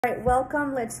All right,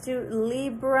 welcome. Let's do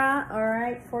Libra. All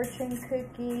right, fortune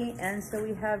cookie. And so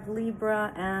we have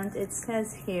Libra, and it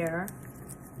says here,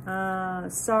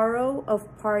 sorrow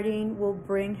of parting will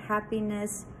bring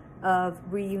happiness of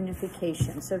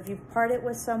reunification. So if you've parted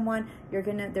with someone,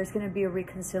 there's gonna be a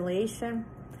reconciliation.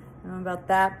 I don't know about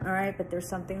that, all right, but there's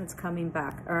something that's coming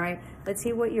back, all right? Let's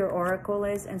see what your oracle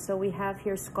is. And so we have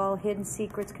here, skull, hidden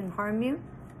secrets can harm you.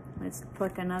 Let's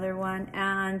pick another one,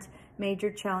 and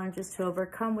major challenges to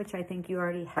overcome, which I think you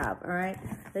already have, all right?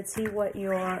 Let's see what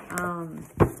your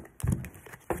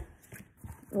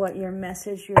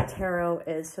message, your tarot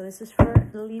is. So this is for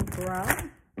Libra.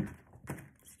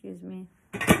 Excuse me.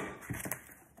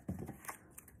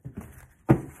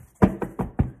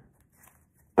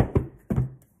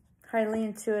 Highly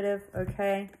intuitive,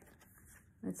 okay?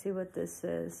 Let's see what this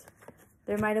is.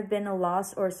 There might have been a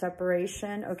loss or a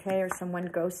separation, okay? Or someone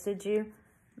ghosted you,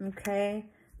 okay?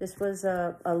 This was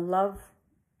a love,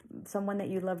 someone that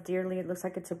you love dearly. It looks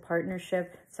like it's a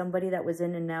partnership, somebody that was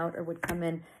in and out or would come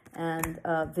in and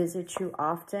visit you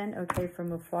often, okay,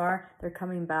 from afar. They're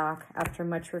coming back after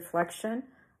much reflection,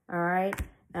 all right?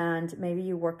 And maybe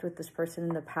you worked with this person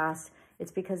in the past.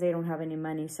 It's because they don't have any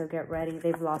money, so get ready.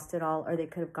 They've lost it all, or they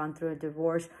could have gone through a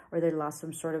divorce, or they lost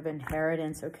some sort of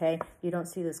inheritance, okay? You don't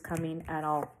see this coming at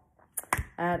all.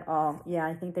 At all. Yeah,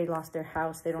 I think they lost their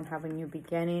house. They don't have a new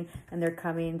beginning, and they're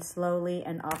coming slowly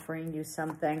and offering you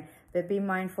something. But be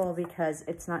mindful, because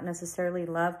it's not necessarily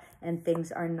love, and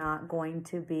things are not going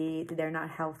to be, they're not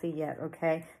healthy yet,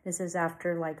 okay? This is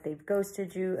after, like, they've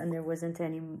ghosted you and there wasn't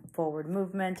any forward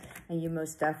movement, and you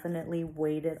most definitely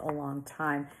waited a long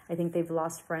time. I think they've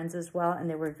lost friends as well, and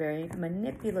they were very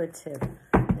manipulative.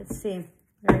 Let's see.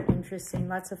 Very interesting.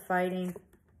 Lots of fighting.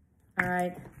 All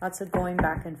right. Lots of going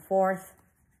back and forth.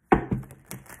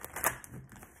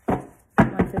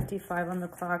 1:55 on the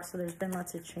clock, so there's been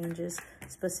lots of changes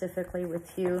specifically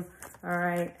with you. All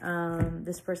right,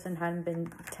 this person hadn't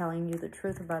been telling you the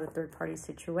truth about a third-party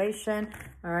situation.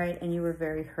 All right, and you were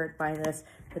very hurt by this,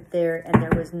 but there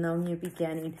was no new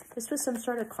beginning. This was some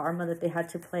sort of karma that they had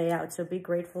to play out, so be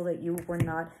grateful that you were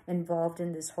not involved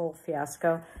in this whole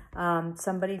fiasco.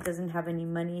 Somebody doesn't have any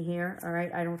money here. All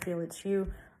right, I don't feel it's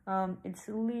you. It's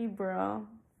Libra.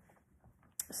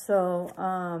 So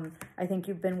I think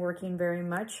you've been working very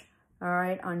much, all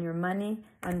right, on your money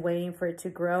and waiting for it to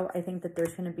grow. I think that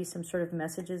there's going to be some sort of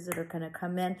messages that are going to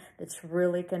come in that's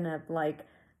really going to, like,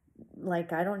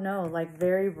 I don't know, like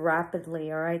very rapidly,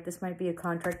 all right? This might be a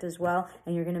contract as well,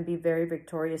 and you're going to be very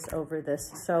victorious over this.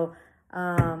 So,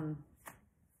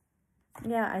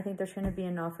 yeah, I think there's going to be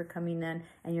an offer coming in,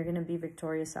 and you're going to be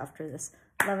victorious after this.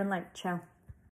 Love and light. Ciao.